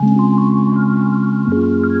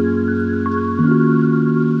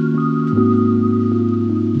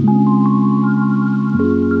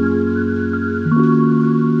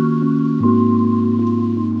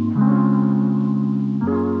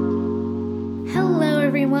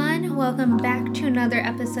everyone. Welcome back to another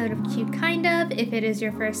episode of Cute Kind Of. If it is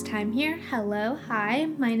your first time here, hello, hi.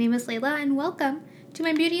 My name is Layla and welcome to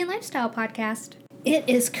my beauty and lifestyle podcast. It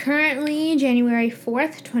is currently January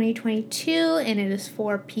 4th, 2022, and it is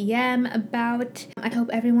 4 p.m. I hope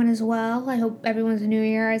everyone is well. I hope everyone's new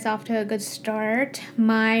year is off to a good start.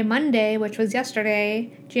 My Monday, which was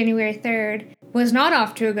yesterday, January 3rd, was not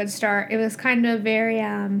off to a good start. It was kind of very,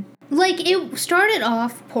 it started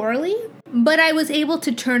off poorly, but I was able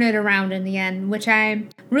to turn it around in the end, which I'm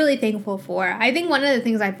really thankful for. I think one of the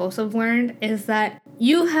things I've also learned is that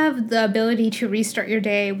you have the ability to restart your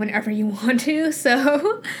day whenever you want to.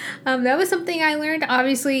 So that was something I learned.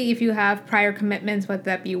 Obviously, if you have prior commitments, whether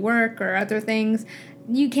that be work or other things,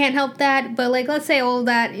 you can't help that. But let's say all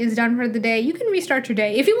that is done for the day, you can restart your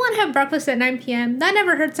day. If you want to have breakfast at 9 p.m., that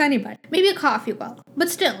never hurts anybody. Maybe a coffee will, but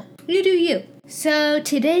still, you do you. So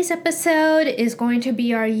today's episode is going to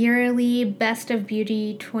be our yearly Best of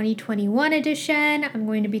Beauty 2021 edition. I'm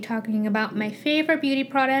going to be talking about my favorite beauty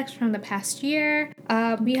products from the past year.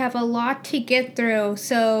 We have a lot to get through,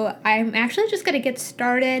 so I'm actually just going to get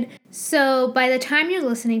started. So by the time you're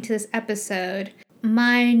listening to this episode,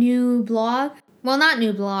 my new blog, well, not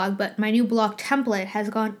new blog, but my new blog template has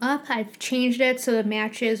gone up. I've changed it so it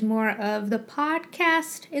matches more of the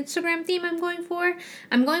podcast Instagram theme I'm going for.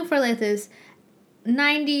 I'm going for this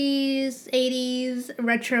 90s, 80s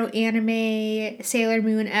retro anime Sailor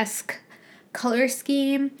Moon-esque color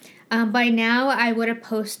scheme. By now, I would have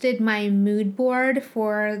posted my mood board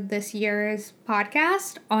for this year's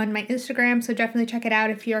podcast on my Instagram, so definitely check it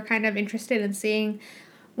out if you're kind of interested in seeing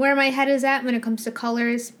where my head is at when it comes to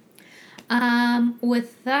colors.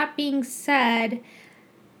 With that being said,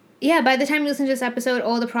 by the time you listen to this episode,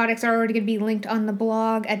 all the products are already going to be linked on the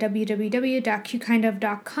blog at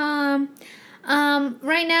www.cutekindof.com.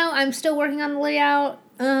 Right now, I'm still working on the layout.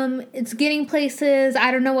 It's getting places.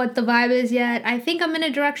 I don't know what the vibe is yet. I think I'm in a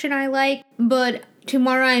direction I like, but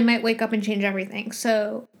tomorrow I might wake up and change everything.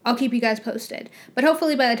 So I'll keep you guys posted. But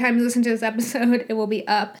hopefully by the time you listen to this episode, it will be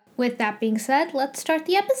up. With that being said, let's start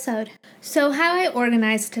the episode. So how I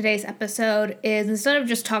organized today's episode is instead of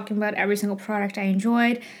just talking about every single product I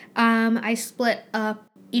enjoyed, I split up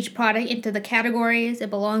each product into the categories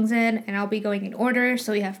it belongs in, and I'll be going in order.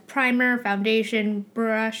 So we have primer, foundation,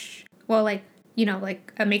 brush, a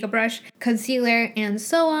makeup brush, concealer, and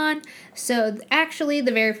so on. So actually,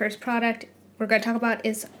 the very first product we're going to talk about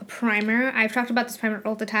is a primer. I've talked about this primer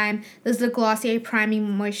all the time. This is the Glossier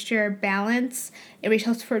Priming Moisture Balance. It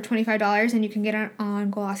retails for $25, and you can get it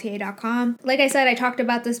on Glossier.com. Like I said, I talked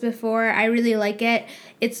about this before. I really like it.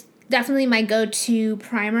 It's definitely my go-to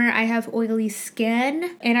primer. I have oily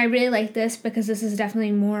skin, and I really like this because this is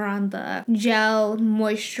definitely more on the gel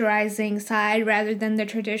moisturizing side rather than the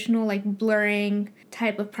traditional blurring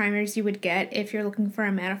type of primers you would get if you're looking for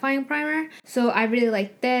a mattifying primer. So I really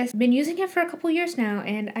like this. I've been using it for a couple years now,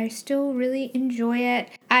 and I still really enjoy it.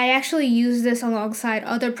 I actually use this alongside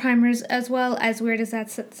other primers as well, as weird as that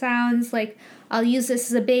sounds. I'll use this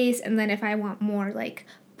as a base, and then if I want more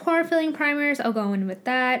pore filling primers, I'll go in with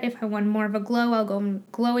that. If I want more of a glow, I'll go in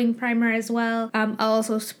glowing primer as well. I'll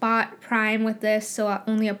also spot prime with this, so I'll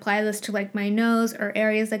only apply this to my nose or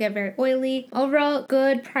areas that get very oily. Overall,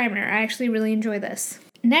 good primer. I actually really enjoy this.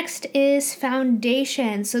 Next is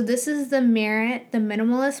foundation. So this is the Merit, the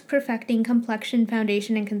Minimalist Perfecting Complexion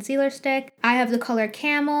Foundation and Concealer Stick. I have the color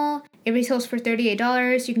Camel. It retails for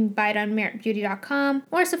 $38. You can buy it on meritbeauty.com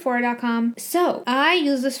or Sephora.com. So I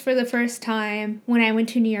used this for the first time when I went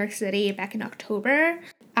to New York City back in October.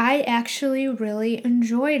 I actually really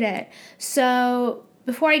enjoyed it. So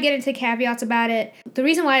before I get into caveats about it, the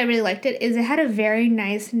reason why I really liked it is it had a very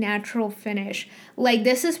nice natural finish.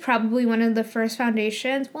 This is probably one of the first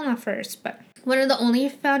foundations, well, not first, but one of the only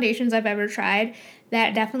foundations I've ever tried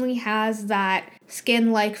that definitely has that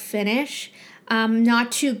skin-like finish.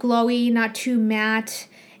 Not too glowy, not too matte.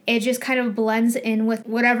 It just kind of blends in with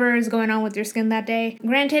whatever is going on with your skin that day.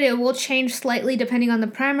 Granted, it will change slightly depending on the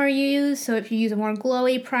primer you use. So if you use a more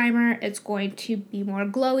glowy primer, it's going to be more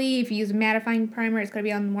glowy. If you use a mattifying primer, it's going to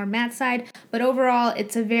be on the more matte side. But overall,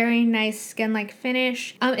 it's a very nice skin-like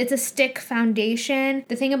finish. It's a stick foundation.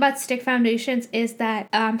 The thing about stick foundations is that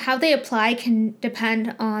how they apply can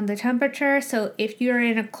depend on the temperature. So if you're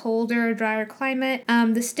in a colder, drier climate,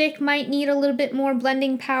 the stick might need a little bit more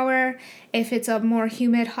blending power. If it's a more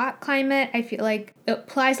humid, hot climate, I feel like it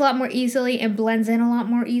applies a lot more easily and blends in a lot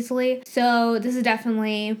more easily. So this is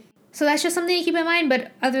definitely... So that's just something to keep in mind,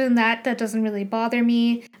 but other than that, that doesn't really bother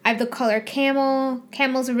me. I have the color Camel.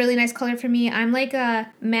 Camel's a really nice color for me. I'm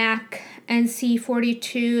a MAC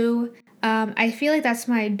NC42. I feel like that's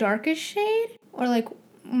my darkest shade, or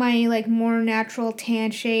my like more natural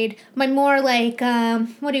tan shade. My more like,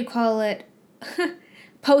 what do you call it?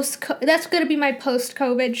 That's gonna be my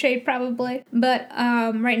post-COVID shade probably. But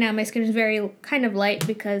right now my skin is very kind of light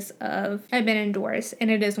because of I've been indoors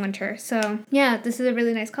and it is winter. So yeah, this is a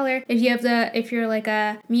really nice color. If you're like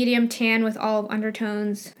a medium tan with olive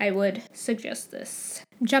undertones, I would suggest this.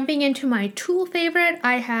 Jumping into my tool favorite,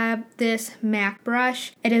 I have this MAC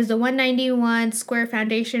brush. It is the 191 square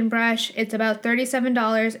foundation brush. It's about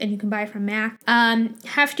 $37 and you can buy it from MAC.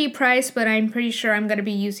 Hefty price, but I'm pretty sure I'm going to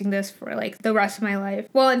be using this for like the rest of my life.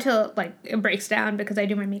 Well, until like it breaks down because I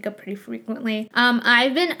do my makeup pretty frequently.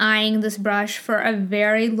 I've been eyeing this brush for a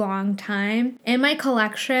very long time. In my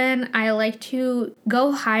collection, I like to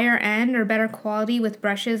go higher end or better quality with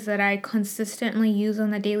brushes that I consistently use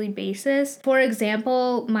on a daily basis. For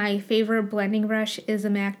example, my favorite blending brush is a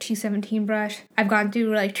MAC 217 brush. I've gone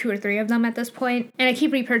through like 2 or 3 of them at this point, and I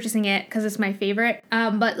keep repurchasing it because it's my favorite.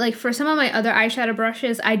 But like for some of my other eyeshadow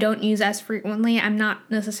brushes, I don't use as frequently. I'm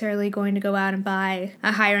not necessarily going to go out and buy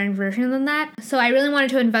a higher end version than that. So I really wanted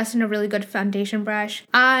to invest in a really good foundation brush.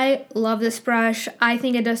 I love this brush. I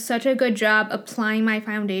think it does such a good job applying my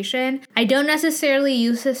foundation. I don't necessarily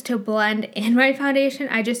use this to blend in my foundation.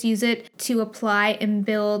 I just use it to apply and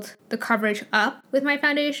build the coverage up with my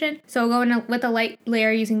foundation. So I'll go in with a light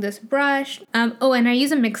layer using this brush. And I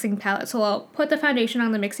use a mixing palette. So I'll put the foundation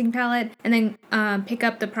on the mixing palette and then pick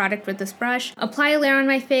up the product with this brush. Apply a layer on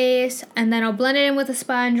my face and then I'll blend it in with a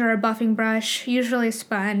sponge or a buffing brush, usually a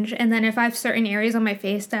sponge. And then if I have certain areas on my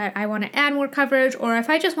face that I want to add more coverage, or if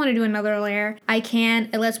I just want to do another layer, I can.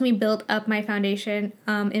 It lets me build up my foundation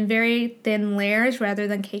in very thin layers rather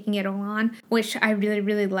than caking it all on, which I really,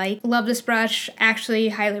 really like. Love this brush. Actually,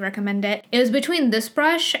 highly recommend it. It was between this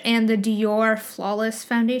brush and the Dior Flawless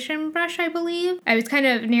Foundation brush, I believe. I was kind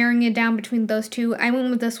of narrowing it down between those two. I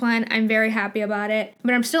went with this one. I'm very happy about it,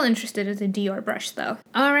 but I'm still interested in the Dior brush though.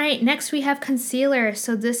 All right, next we have concealer.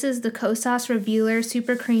 So this is the Kosas Revealer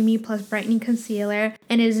Super Creamy Plus Brightening Concealer,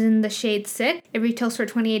 and it is in the shade 6. It retails for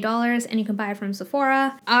 $28 and you can buy it from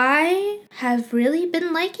Sephora. I have really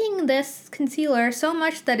been liking this concealer so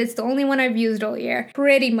much that it's the only one I've used all year,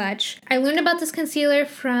 pretty much. I learned about this concealer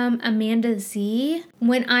from Amanda Z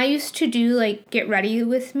when I used to do like get ready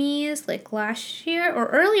with me's like last year or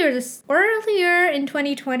earlier in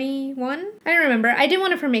 2021. I don't remember. I did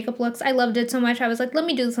one of her makeup looks. I loved it so much. I was like, let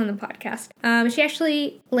me do this on the podcast. She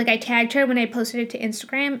actually I tagged her when I posted it to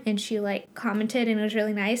Instagram and she commented and it was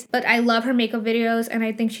really nice. But I love her makeup videos and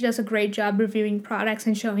I think she does a great job reviewing products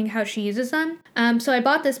and showing how she uses them. So I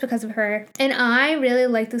bought this because of her and I really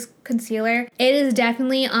like this concealer. It is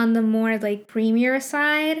definitely on the more creamier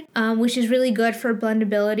side. Which is really good for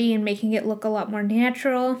blendability and making it look a lot more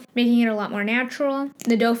natural,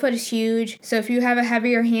 The doe foot is huge, so if you have a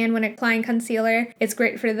heavier hand when applying concealer, it's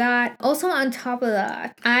great for that. Also on top of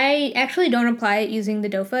that, I actually don't apply it using the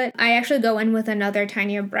doe foot. I actually go in with another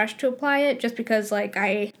tinier brush to apply it just because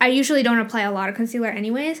I usually don't apply a lot of concealer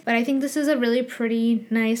anyways, but I think this is a really pretty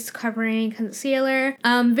nice covering concealer.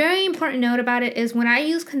 Very important note about it is when I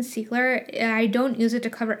use concealer, I don't use it to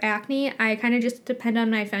cover acne. I kind of just depend on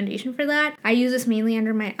my foundation for that. I use this mainly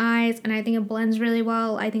under my eyes and I think it blends really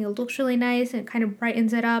well. I think it looks really nice and it kind of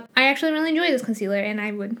brightens it up. I actually really enjoy this concealer and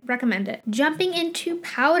I would recommend it. Jumping into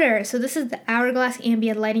powder. So this is the Hourglass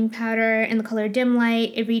Ambient Lighting Powder in the color Dim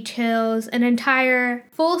Light. It retails an entire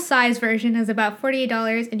full-size version is about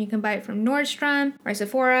 $48 and you can buy it from Nordstrom or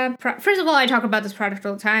Sephora. First of all, I talk about this product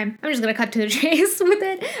all the time. I'm just gonna cut to the chase with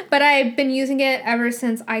it, but I've been using it ever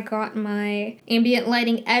since I got my ambient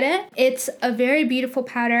lighting edit. It's a very beautiful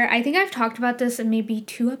powder. I think I've talked about this in maybe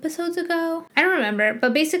 2 episodes ago. I don't remember,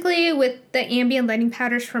 but basically with the ambient lighting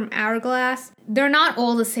powders from Hourglass, they're not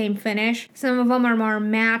all the same finish. Some of them are more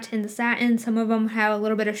matte in the satin. Some of them have a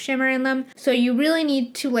little bit of shimmer in them. So you really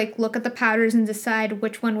need to look at the powders and decide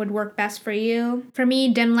which one would work best for you. For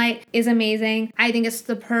me, Dim Light is amazing. I think it's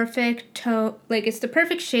the perfect tone, it's the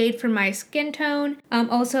perfect shade for my skin tone.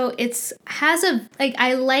 Also,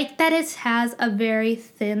 I like that it has a very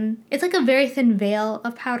thin, it's a very thin veil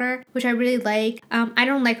of powder, which I really like. I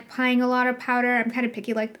don't like applying a lot of powder. I'm kind of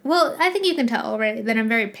picky I think you can tell already that I'm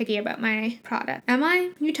very picky about my product. Am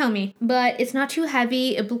I? You tell me. But it's not too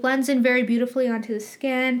heavy. It blends in very beautifully onto the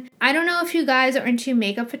skin. I don't know if you guys are into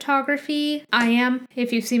makeup photography. I am,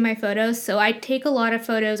 if you've seen my photos. So I take a lot of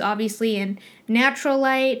photos, obviously, in natural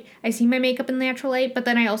light. I see my makeup in natural light, but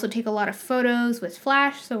then I also take a lot of photos with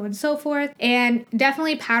flash, so on and so forth. And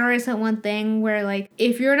definitely powder isn't one thing where like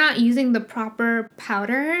if you're not using the proper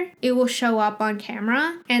powder, it will show up on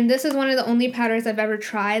camera. And this is one of the only powders I've ever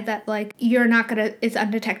tried that like it's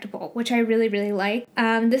undetectable, which I really, really like.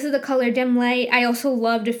 This is the color Dim Light. I also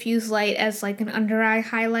love Diffuse Light as like an under eye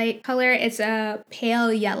highlight color. It's a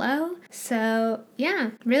pale yellow. So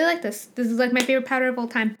yeah, really like this. This is like my favorite powder of all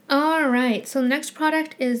time. All right, so the next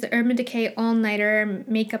product is the Urban Decay All Nighter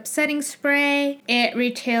Makeup Setting Spray. It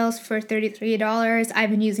retails for $33. I've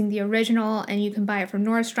been using the original, and you can buy it from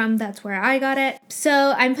Nordstrom. That's where I got it.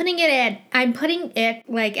 So I'm putting it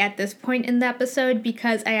like at this point in the episode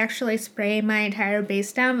because I actually spray my entire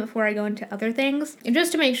base down before I go into other things, and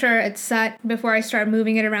just to make sure it's set before I start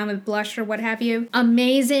moving it around with blush or what have you.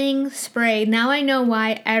 Amazing spray. Now I know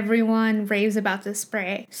why everyone raves about this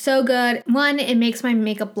spray. So good. One, it makes my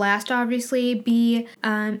makeup last, obviously. B,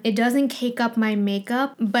 it doesn't cake up my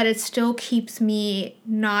makeup, but it still keeps me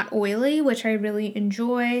not oily, which I really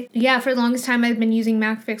enjoy. Yeah, for the longest time I've been using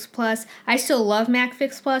MAC Fix Plus. I still love MAC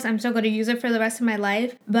Fix Plus. I'm still going to use it for the rest of my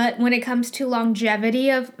life. But when it comes to longevity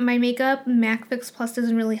of my makeup, MAC Fix Plus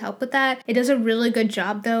doesn't really help with that. It does a really good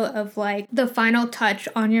job though of like the final touch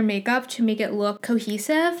on your makeup to make it look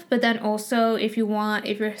cohesive. But then also if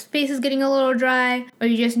your face is getting a little dry or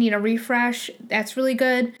you just need a refresh, that's really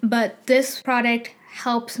good. But this product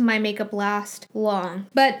helps my makeup last long.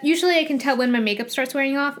 But usually I can tell when my makeup starts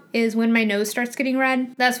wearing off is when my nose starts getting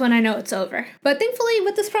red. That's when I know it's over. But thankfully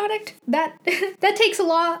with this product, that takes a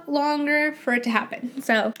lot longer for it to happen.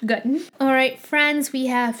 So good. All right, friends, we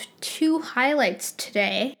have 2 highlights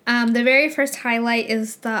today. The very first highlight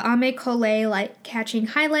is the Ame Cole Light Catching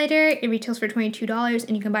Highlighter. It retails for $22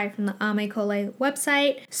 and you can buy it from the Ame Cole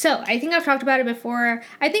website. So I think I've talked about it before.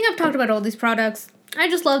 I think I've talked about all these products. I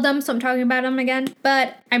just love them, so I'm talking about them again.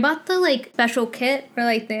 But I bought the like special kit or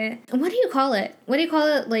like what do you call it?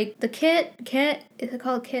 Like the kit? Is it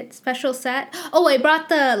called kit? Special set? Oh, I brought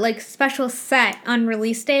the like special set on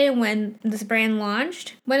release day when this brand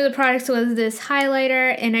launched. One of the products was this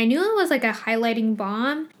highlighter, and I knew it was like a highlighting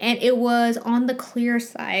balm, and it was on the clear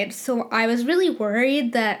side. So I was really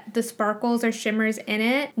worried that the sparkles or shimmers in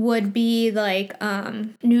it would be like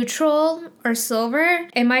neutral or silver.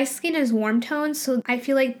 And my skin is warm toned, so I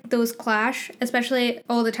feel like those clash, especially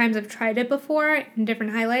all the times I've tried it before in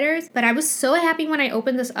different highlighters. But I was so happy when I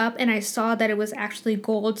opened this up and I saw that it was actually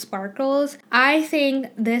gold sparkles. I think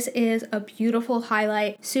this is a beautiful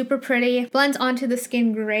highlight, super pretty, blends onto the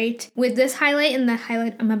skin great. With this highlight and the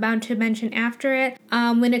highlight I'm about to mention after it,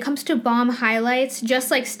 when it comes to balm highlights,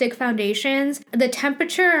 just like stick foundations, the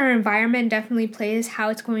temperature or environment definitely plays how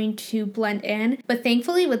it's going to blend in. But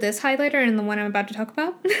thankfully with this highlighter and the one I'm about to talk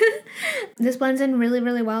about, this blends in really,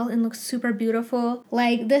 really well and looks super beautiful.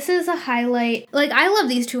 Like this is a highlight, like I love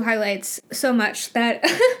these 2 highlights so much that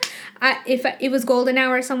if it was golden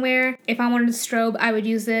hour somewhere, if I wanted to strobe, I would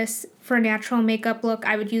use this. For a natural makeup look,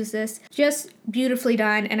 I would use this. Just beautifully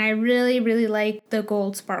done, and I really, really like the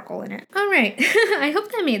gold sparkle in it. All right, I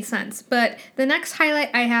hope that made sense. But the next highlight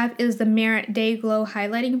I have is the Merit Day Glow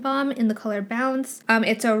Highlighting Balm in the color Bounce.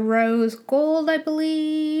 It's a rose gold, I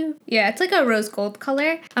believe. Yeah, it's like a rose gold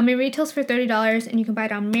color. It retails for $30, and you can buy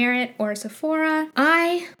it on Merit or Sephora.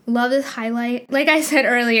 I love this highlight. Like I said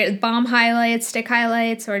earlier, balm highlights, stick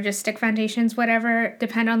highlights, or just stick foundations, whatever,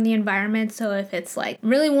 depend on the environment. So if it's like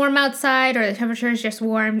really warm outside or the temperature is just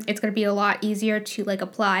warm, it's going to be a lot easier to like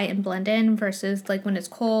apply and blend in versus like when it's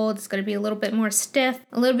cold, it's going to be a little bit more stiff,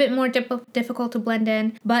 a little bit more difficult to blend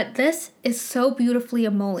in. But this is so beautifully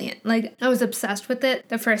emollient. Like I was obsessed with it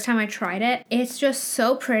the first time I tried it. It's just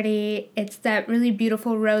so pretty. It's that really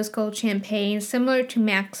beautiful rose gold champagne, similar to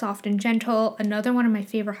MAC Soft and Gentle, another one of my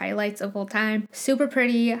favorite highlights of all time. Super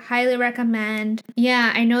pretty, highly recommend.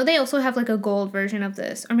 Yeah, I know they also have like a gold version of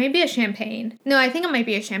this, or maybe a champagne. No, I think it might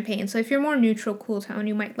be a champagne. So if you're more neutral, cool tone,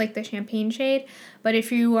 you might like the champagne shade. But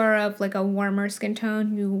if you are of like a warmer skin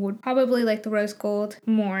tone, you would probably like the rose gold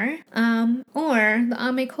more. Or the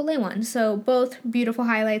Ame Cole one. So both beautiful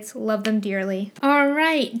highlights, love them dearly. All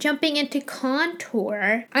right, jumping into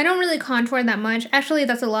contour. I don't really contour that much. Actually,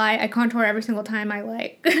 that's a lie. I contour every single time I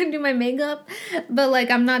like do my makeup. But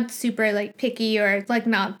like I'm not super like picky, or it's like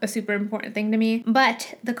not a super important thing to me.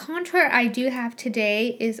 But the contour I do have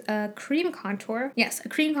today is a cream contour. Yes, a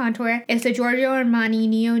cream contour contour. It's the Giorgio Armani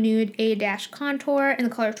Neo Nude A-Contour in the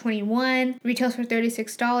color 21. Retails for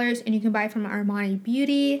 $36 and you can buy it from Armani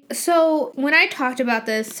Beauty. So when I talked about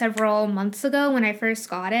this several months ago when I first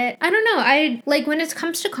got it, I don't know, I like when it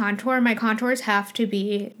comes to contour, my contours have to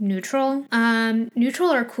be neutral.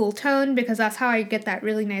 Neutral or cool tone because that's how I get that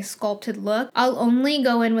really nice sculpted look. I'll only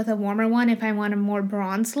go in with a warmer one if I want a more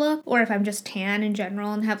bronze look or if I'm just tan in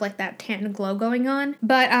general and have like that tan glow going on.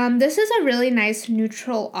 But this is a really nice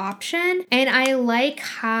neutral option and I like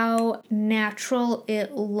how natural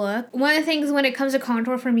it looks. One of the things when it comes to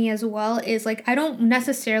contour for me as well is like I don't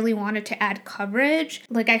necessarily want it to add coverage.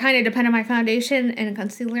 Like I kind of depend on my foundation and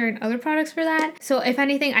concealer and other products for that. So if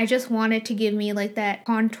anything, I just want it to give me like that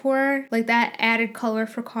contour, like that added color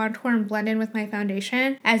for contour and blend in with my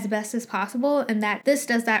foundation as best as possible, and that this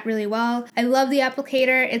does that really well. I love the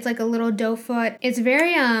applicator. It's like a little doe foot. It's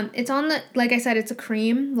very it's on the, like I said, it's a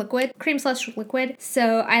cream slash liquid,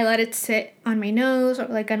 so I let it sit on my nose or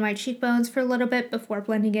like on my cheekbones for a little bit before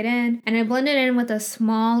blending it in, and I blend it in with a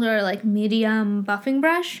small or like medium buffing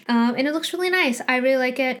brush, and it looks really nice. I really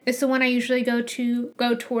like it. It's the one I usually go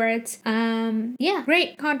towards. Yeah,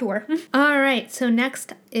 great contour. All right, so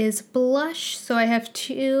next is blush. So I have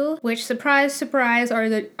two, which surprise are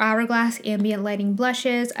the Hourglass Ambient Lighting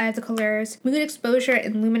blushes. I have the colors Mood Exposure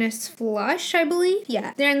and Luminous Flush, I believe.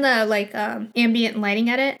 Yeah, they're in the like ambient lighting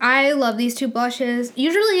edit. I love these two blushes.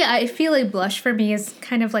 Usually I feel like blush for me is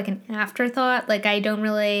kind of like an afterthought. Like I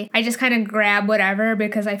just kind of grab whatever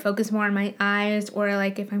because I focus more on my eyes or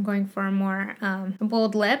like if I'm going for a more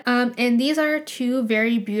bold lip. And these are two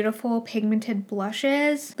very beautiful pigmented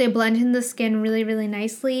blushes. They blend in the skin really, really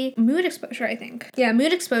nicely. Mood Exposure, I think. Yeah,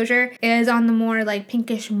 Mood Exposure is on the more like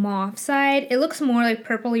pinkish mauve side. It looks more like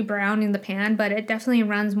purpley brown in the pan, but it definitely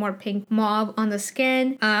runs more pink mauve on the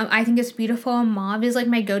skin. I think it's beautiful. Mauve is like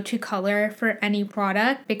my go-to color for any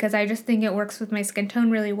product because I just think it works with my skin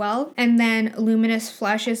tone really well. And then Luminous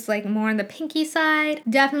Flush is like more on the pinky side.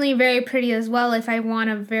 Definitely very pretty as well if I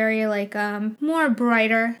want a very like more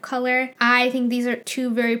brighter color. I think these are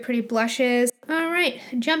two very pretty blushes. All right,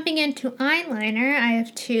 jumping into eyeliner, I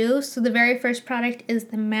have two. So the very first product is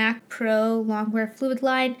the MAC Pro Longwear Fluid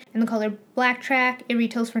Line in the color Black Track. It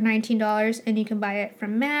retails for $19 and you can buy it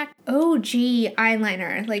from MAC. OG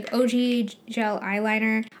eyeliner, like OG gel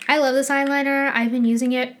eyeliner. I love this eyeliner. I've been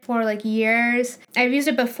using it for like years. I've used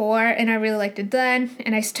it before and I really liked it then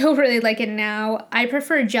and I still really like it now. I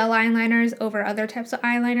prefer gel eyeliners over other types of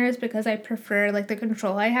eyeliners because I prefer like the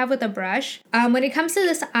control I have with a brush. When it comes to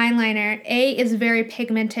this eyeliner, A is very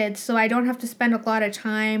pigmented, so I don't have to spend a lot of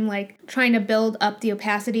time like trying to build up the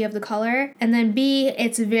opacity of the color. And then B,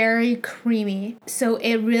 it's very creamy, so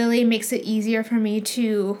it really makes it easier for me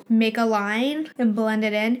to make a line and blend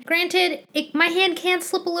it in. Granted, my hand can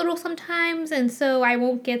slip a little sometimes, and so I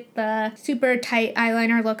won't get the super tight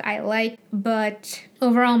eyeliner look I like, but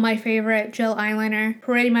overall my favorite gel eyeliner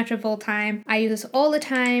pretty much of all time. I use this all the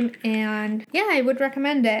time and yeah, I would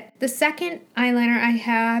recommend it. The second eyeliner I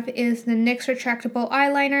have is the NYX retractable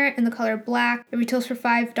eyeliner in the color Black. It retails for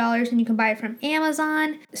 $5 and you can buy it from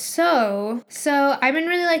Amazon. So I've been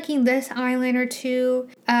really liking this eyeliner too.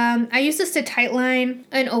 I use this to tightline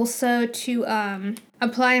and also to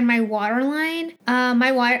apply my waterline.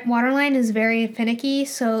 My waterline is very finicky,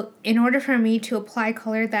 so in order for me to apply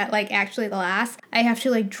color that like actually lasts, I have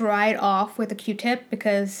to like dry it off with a Q-tip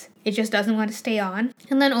because it just doesn't want to stay on.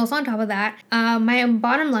 And then also on top of that, my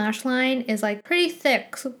bottom lash line is like pretty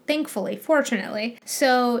thick, so thankfully, fortunately.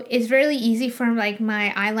 So it's really easy for like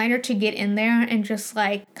my eyeliner to get in there and just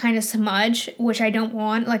like kind of smudge, which I don't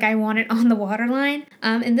want. Like I want it on the waterline.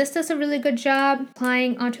 And this does a really good job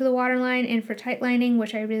applying onto the waterline and for tight lining,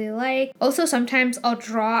 which I really like. Also, sometimes I'll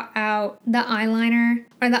draw out the eyeliner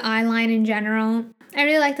or the eyeline in general. I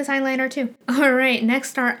really like this eyeliner too. Alright,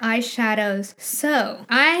 next are eyeshadows. So,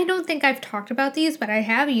 I don't think I've talked about these, but I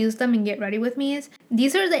have used them in Get Ready With Me's.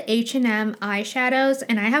 These are the H&M eyeshadows,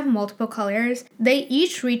 and I have multiple colors. They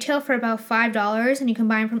each retail for about $5, and you can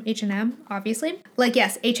buy them from H&M, obviously. Like,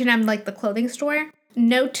 yes, H&M, like the clothing store.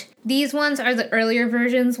 Note, these ones are the earlier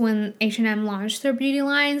versions when H&M launched their beauty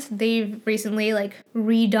lines. They've recently like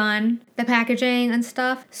redone the packaging and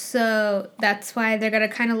stuff, so that's why they're gonna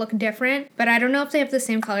kind of look different, but I don't know if they have the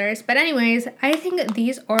same colors. But anyways, I think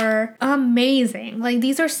these are amazing. Like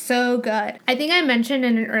these are so good. I think I mentioned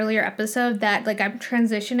in an earlier episode that like I'm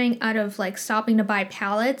transitioning out of like stopping to buy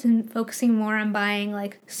palettes and focusing more on buying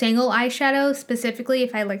like single eyeshadows, specifically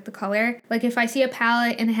if I like the color. Like if I see a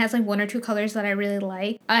palette and it has like one or two colors that I really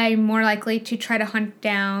like, I'm more likely to try to hunt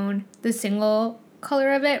down the single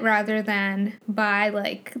color of it rather than buy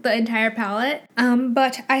like the entire palette.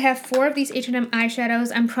 But I have 4 of these H&M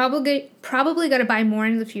eyeshadows. I'm probably gonna buy more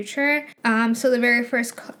in the future. So the very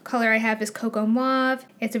first color I have is Cocoa Mauve.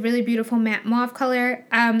 It's a really beautiful matte mauve color.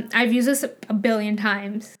 I've used this a billion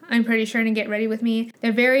times. I'm pretty sure to get ready with me.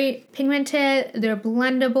 They're very pigmented, they're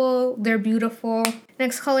blendable, they're beautiful.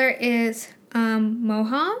 Next color is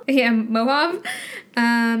Mauve. Yeah, Mauve.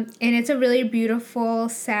 And it's a really beautiful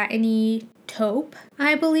satiny taupe,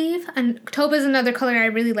 I believe. And taupe is another color I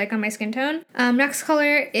really like on my skin tone. Next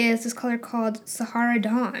color is this color called Sahara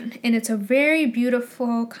Dawn. And it's a very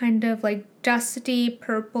beautiful kind of like dusty,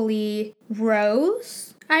 purpley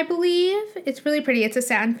rose, I believe. It's really pretty. It's a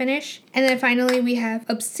satin finish. And then finally we have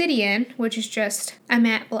Obsidian, which is just a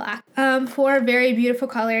matte black. 4 very beautiful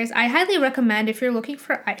colors. I highly recommend if you're looking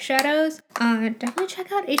for eyeshadows, definitely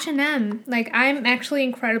check out H&M. Like, I'm actually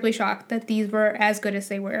incredibly shocked that these were as good as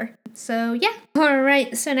they were. So yeah.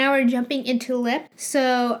 Alright, so now we're jumping into lip.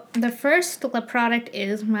 So the first lip product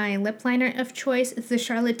is my lip liner of choice. It's the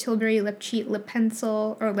Charlotte Tilbury Lip Cheat Lip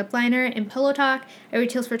Pencil or Lip Liner in Pillow Talk. It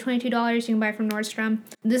retails for $22. You can buy it from Nordstrom.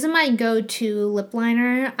 This is my go-to lip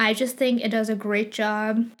liner. I just think it does a great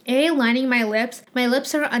job lining my lips. My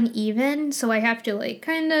lips are uneven, so I have to like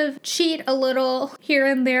kind of cheat a little here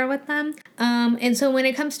and there with them. And so when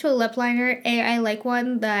it comes to a lip liner, I like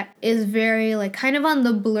one that is very like kind of on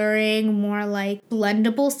the blurring, more like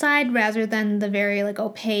blendable side rather than the very like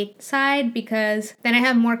opaque side, because then I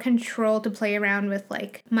have more control to play around with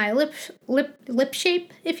like my lip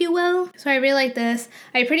shape, if you will. So I really like this.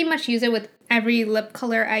 I pretty much use it with every lip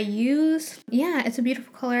color I use. Yeah, it's a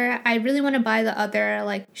beautiful color. I really want to buy the other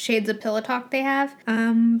like shades of Pillow Talk they have.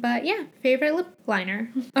 But yeah, favorite lip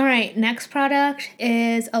liner. All right, next product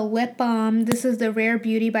is a lip balm. This is the Rare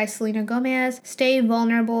Beauty by Selena Gomez Stay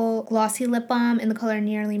Vulnerable Glossy Lip Balm in the color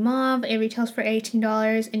Nearly Mauve. It retails for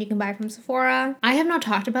 $18 and you can buy it from Sephora. I have not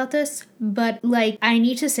talked about this, but like I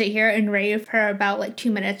need to sit here and rave for about like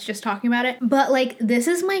 2 minutes just talking about it. But like this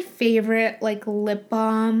is my favorite like lip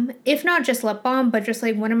balm, if not just lip balm, but just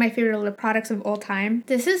like one of my favorite lip products of all time.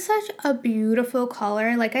 This is such a beautiful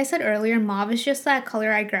color. Like I said earlier, mauve is just that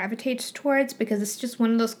color I gravitate towards because it's just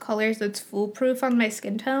one of those colors that's foolproof on my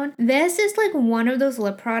skin tone. This is like one of those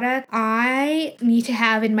lip products I need to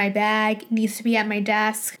have in my bag, needs to be at my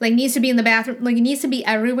desk, like needs to be in the bathroom, like it needs to be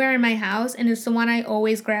everywhere in my house, and it's the one I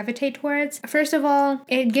always gravitate towards. First of all,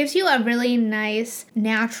 it gives you a really nice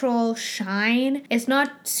natural shine. It's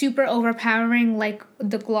not super overpowering like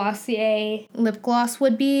the Glossier lip gloss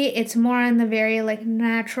would be. It's more on the very like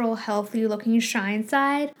natural, healthy looking shine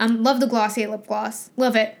side. Love the Glossier lip gloss.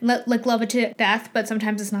 Love it. Love it to death, but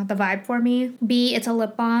sometimes it's not the vibe for me. B, it's a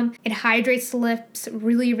lip balm. It hydrates the lips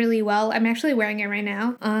really, really well. I'm actually wearing it right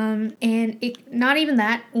now. And it, not even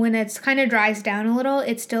that, when it's kind of dries down a little,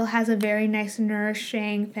 it still has a very nice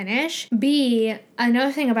nourishing finish. B,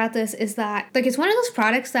 another thing about this is that like it's one of those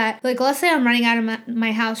products that like let's say I'm running out of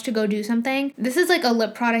my house to go do something. This is like a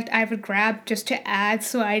lip product I would grab just to add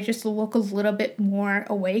so I just look a little bit more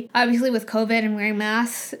awake. Obviously with COVID and wearing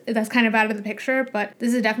masks, that's kind of out of the picture, but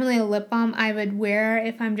this is definitely a lip balm I would wear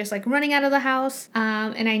if I'm just like running out of the house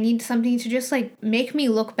and I need something to just like make me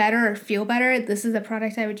look better or feel better. This is the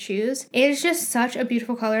product I would choose. It is just such a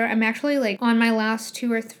beautiful color. I'm actually like on my last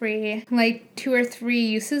two or three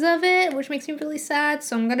uses of it, which makes me really sad,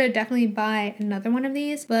 so I'm gonna definitely buy another one of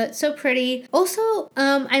these. But so pretty. Also,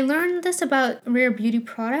 I learned this about Rare Beauty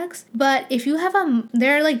products, but if you have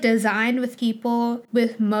they're like designed with people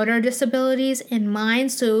with motor disabilities in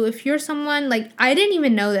mind. So if you're someone like, I didn't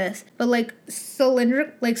even know this, but like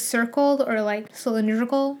cylinder lip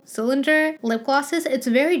glosses, it's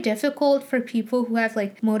very difficult for people who have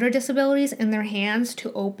like motor disabilities in their hands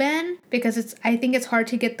to open because I think it's hard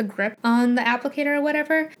to get the grip on the applicator or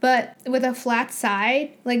whatever. But with a flat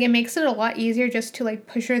side, like it makes it a lot easier just to like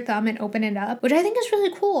push your thumb and open it up, which I think is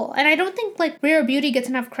really cool. And I don't think like Rare Beauty gets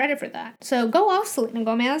enough credit for that. So go off, Selena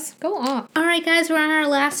Gomez. Go off. All right, guys, we're on our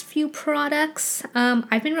last few products.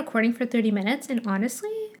 I've been recording for 30 minutes and honestly,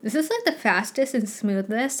 this is like the fastest and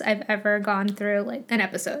smoothest I've ever gone through like an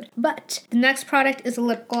episode. But the next product is a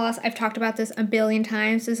lip gloss. I've talked about this a billion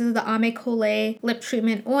times. This is the Ame Cole Lip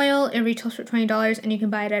Treatment Oil. It retails for $20 and you can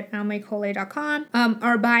buy it at amecole.com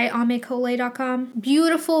or buy amecole.com.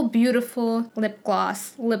 Beautiful, beautiful lip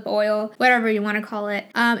gloss, lip oil, whatever you want to call it.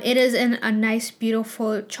 It is in a nice,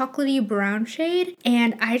 beautiful chocolatey brown shade.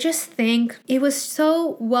 And I just think it was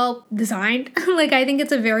so well designed. Like I think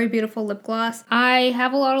it's a very beautiful lip gloss. I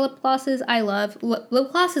have a lot lot of lip glosses. I love lip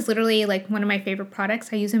gloss is literally like one of my favorite products.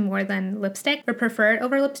 I use it more than lipstick or prefer it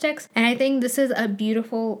over lipsticks. And I think this is a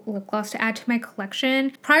beautiful lip gloss to add to my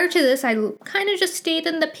collection. Prior to this, I kind of just stayed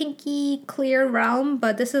in the pinky clear realm,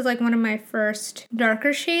 but this is like one of my first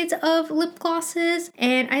darker shades of lip glosses.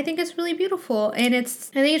 And I think it's really beautiful. And I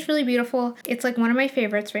think it's really beautiful. It's like one of my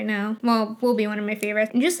favorites right now. Well, will be one of my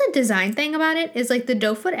favorites. And just the design thing about it is like the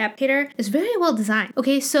doe foot applicator is very well designed.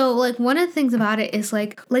 Okay, so like one of the things about it is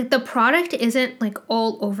like the product isn't like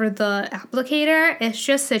all over the applicator. It's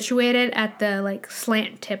just situated at the like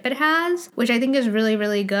slant tip it has, which I think is really,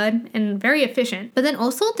 really good and very efficient. But then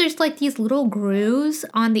also there's like these little grooves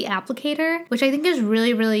on the applicator, which I think is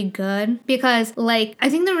really, really good because like I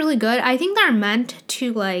think they're really good. I think they're meant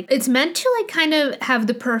to like, it's meant to like kind of have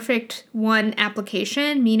the perfect one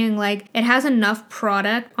application, meaning like it has enough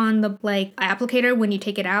product on the like applicator when you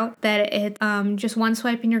take it out that it just one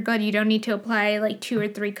swipe and you're good. You don't need to apply like 2 or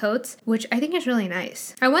 3 coats, which I think is really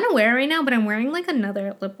nice. I want to wear it right now, but I'm wearing like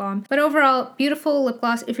another lip balm. But overall, beautiful lip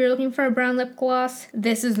gloss. If you're looking for a brown lip gloss,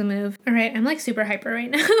 this is the move. All right, I'm like super hyper right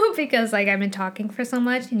now because like I've been talking for so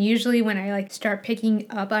much, and usually when I like start picking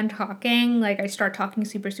up on talking, like I start talking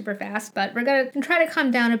super, super fast, but we're gonna try to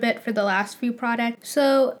calm down a bit for the last few products.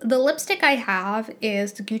 So the lipstick I have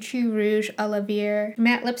is the Gucci Rouge à la Vie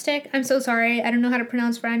matte lipstick. I'm so sorry, I don't know how to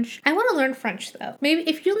pronounce French. I want to learn French though. Maybe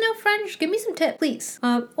if you know French, give me some tips, please.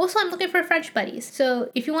 Also, I'm looking for French buddies. So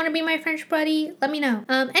if you want to be my French buddy, let me know.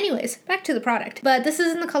 Anyways, back to the product. But this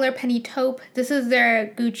is in the color Penny Taupe. This is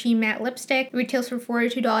their Gucci matte lipstick. It retails for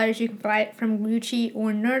 $42. You can buy it from Gucci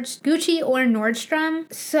or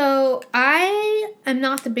Nordstrom. So I am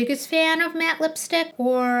not the biggest fan of matte lipstick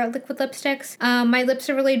or liquid lipsticks. My lips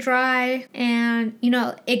are really dry and, you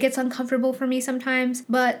know, it gets uncomfortable for me sometimes.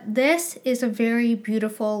 But this is a very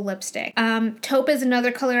beautiful lipstick. Taupe is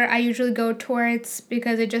another color I usually go towards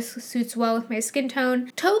because it just suits well with my skin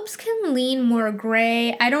tone. Taupes can lean more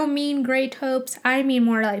gray. I don't mean gray taupes. I mean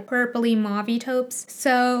more like purpley mauvey taupes.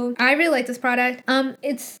 So I really like this product.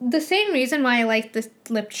 It's the same reason why I like this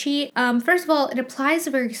lip cheat. First of all, it applies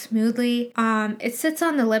very smoothly. It sits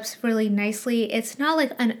on the lips really nicely. It's not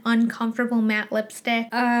like an uncomfortable matte lipstick.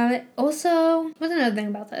 Also, what's another thing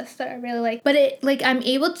about this that I really like? But it like I'm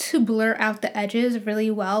able to blur out the edges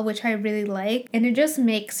really well, which I really like, and it just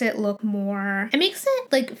makes it look more. It makes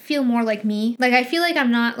it like feel more like me. Like I feel like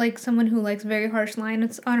I'm not like someone who likes very harsh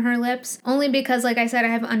lines on her lips, only because like I said, I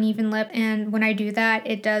have uneven lip, and when I do that,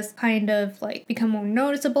 it does kind of like become more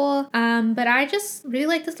noticeable. But I just really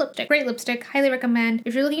like this lipstick. Great lipstick, highly recommend.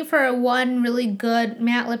 If you're looking for a one really good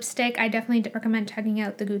matte lipstick, I definitely recommend checking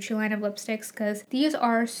out the Gucci line of lipsticks because these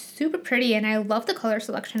are super pretty and I love the color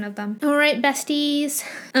selection of them. All right, besties.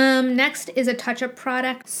 Next is a touch-up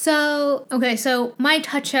product. So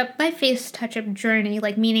my face touch-up journey,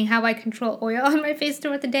 like meaning how I control oil on my face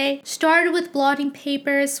throughout the day, started with blotting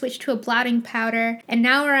papers, switched to a blotting powder, and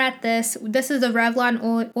now we're at this. This is the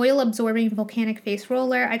Revlon oil absorbing volcanic face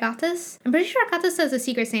roller. I got this. I'm pretty sure I got this as a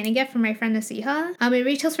Secret Santa gift from my friend Nasiha. It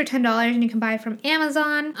retails for $10 and you can buy it from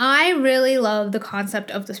Amazon. I really love the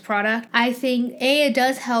concept of this product. I think it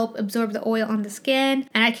does help absorb the oil on the skin,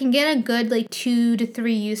 and I can get a good like 2 to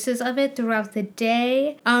 3 uses of it throughout the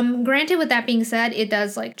day. Granted, with that being said, it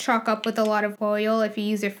does like chalk up with a lot of oil if you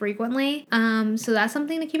use it frequently. So that's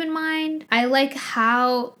something to keep in mind. I like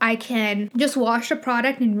how I can just wash the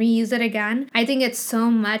product and reuse it again. I think it's so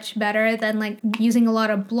much better than like using a lot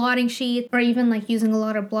of blotting sheets or even like using a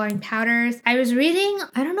lot of blotting powders. I was reading,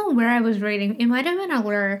 I don't know where I was reading, it might have been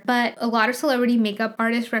Allure, but a lot of celebrity makeup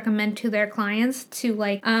artists recommend to their clients to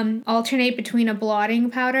like alternate between a blotting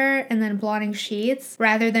powder and then blotting sheets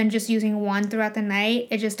rather than just using one throughout the night.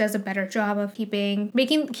 It just does a better job of keeping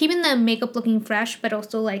the makeup looking fresh but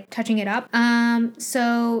also like touching it up.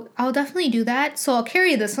 So I'll definitely do that. So I'll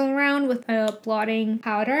carry this one around with a blotting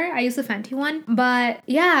powder. I use the Fenty one, but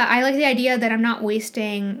yeah, I like the idea that I'm not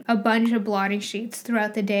wasting a bunch of blotting sheets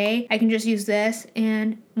throughout the day. I can just use this,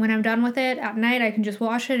 and when I'm done with it at night, I can just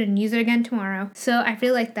wash it and use it again tomorrow. So I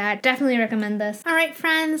feel like that. Definitely recommend this. All right,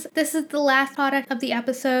 friends, this is the last product of the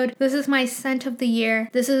episode. This is my scent of the year.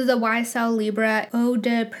 This is the YSL Libre Eau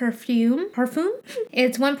de Parfum.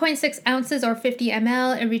 It's 1.6 ounces or 50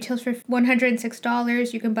 ml. It retails for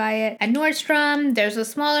 $106. You can buy it at Nordstrom. There's a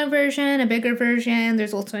smaller version, a bigger version.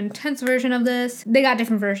 There's also an intense version of this. They got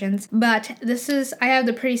different versions, but I have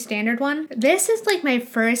the pretty standard one. This is like my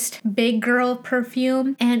first big girl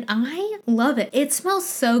perfume. and I love it. It smells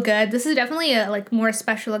so good. This is definitely a like more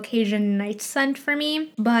special occasion night scent for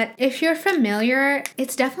me, but if you're familiar,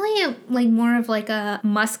 it's definitely like more of like a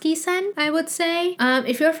musky scent, I would say.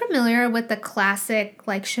 If you're familiar with the classic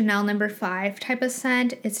like Chanel No. 5 type of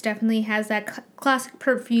scent, it definitely has that classic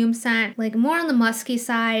perfume scent, like more on the musky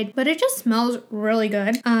side, but it just smells really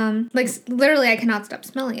good. Like literally I cannot stop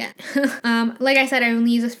smelling it. Like I said, I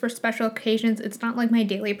only use this for special occasions. It's not like my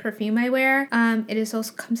daily perfume I wear. It is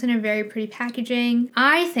also comes in a very pretty packaging.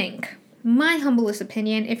 I think, my humblest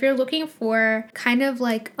opinion, if you're looking for kind of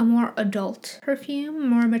like a more adult perfume,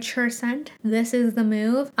 more mature scent, this is the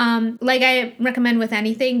move. Like I recommend with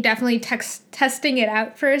anything, definitely testing it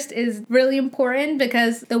out first is really important,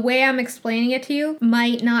 because the way I'm explaining it to you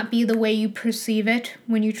might not be the way you perceive it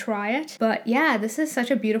when you try it. But yeah, this is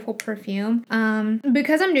such a beautiful perfume.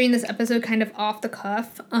 Because I'm doing this episode kind of off the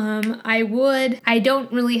cuff, I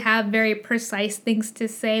don't really have very precise things to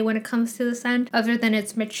say when it comes to the scent, other than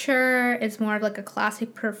it's mature. It's more of like a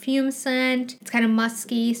classic perfume scent. It's kind of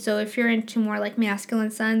musky, so if you're into more like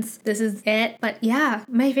masculine scents, this is it. But yeah,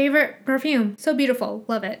 my favorite perfume. So beautiful.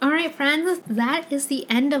 Love it. All right, friends, that is the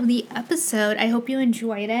end of the episode. I hope you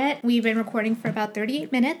enjoyed it. We've been recording for about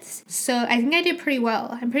 38 minutes, so I think I did pretty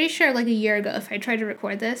well. I'm pretty sure like a year ago, if I tried to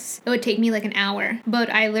record this, it would take me like an hour, but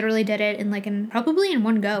I literally did it probably in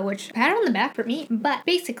one go, which pat on the back for me. But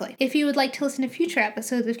basically, if you would like to listen to future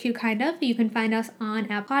episodes of Q Kind Of, you can find us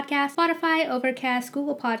on Apple Podcasts, Spotify, Overcast,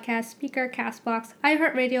 Google Podcasts, Speaker, CastBox,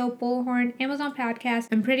 iHeartRadio, Bullhorn, Amazon Podcasts,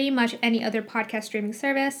 and pretty much any other podcast streaming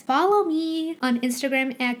service. Follow me on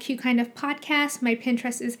Instagram at Q Kind Of Podcast. My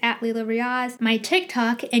Pinterest is at Leila Riaz. My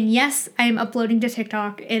TikTok, and yes, I am uploading to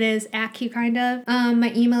TikTok. It is at Q Kind Of.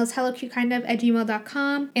 My email is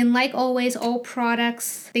helloqkindof@gmail.com. And like always, all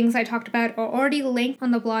products, things I talked about are already linked on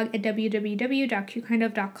the blog at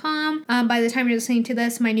www.qkindof.com. By the time you're listening to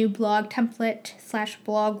this, my new blog template /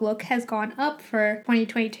 blog look has gone up for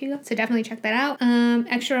 2022, so definitely check that out.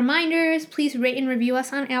 Extra reminders, please rate and review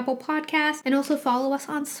us on Apple Podcasts, and also follow us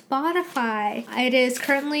on Spotify. It is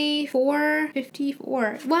currently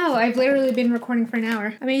 4:54. Wow, I've literally been recording for an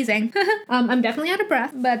hour. Amazing. I'm definitely out of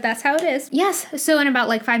breath, but that's how it is. Yes, so in about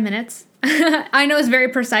like 5 minutes, I know it's very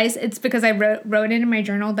precise. It's because I wrote it in my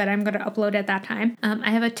journal that I'm going to upload at that time.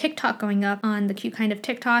 I have a TikTok going up on the Q Kind Of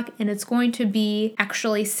TikTok, and it's going to be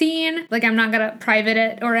actually seen. Like, I'm not going to private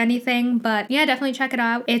it or anything, but yeah, definitely check it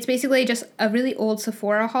out. It's basically just a really old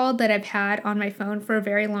Sephora haul that I've had on my phone for a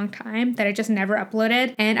very long time that I just never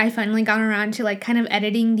uploaded. And I finally got around to like kind of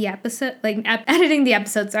editing the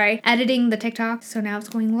TikTok. So now it's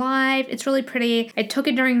going live. It's really pretty. I took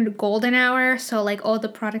it during the golden hour, so like all the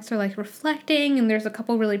products are like reflecting, and there's a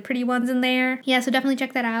couple really pretty ones in there. Yeah, so definitely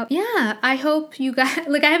check that out. Yeah, I hope you guys,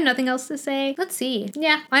 like, I have nothing else to say. Let's see.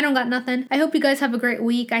 Yeah, I don't got nothing. I hope you guys have a great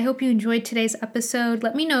week. I hope you enjoyed today's episode.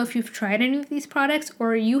 Let me know if you've tried any of these products,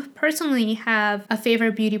 or you personally have a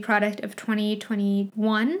favorite beauty product of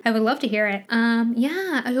 2021. I would love to hear it.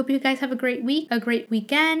 Yeah, I hope you guys have a great week, a great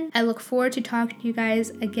weekend. I look forward to talking to you guys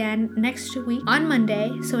again next week on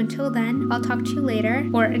Monday. So until then, I'll talk to you later,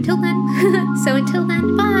 or until then. So until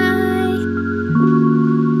then, bye!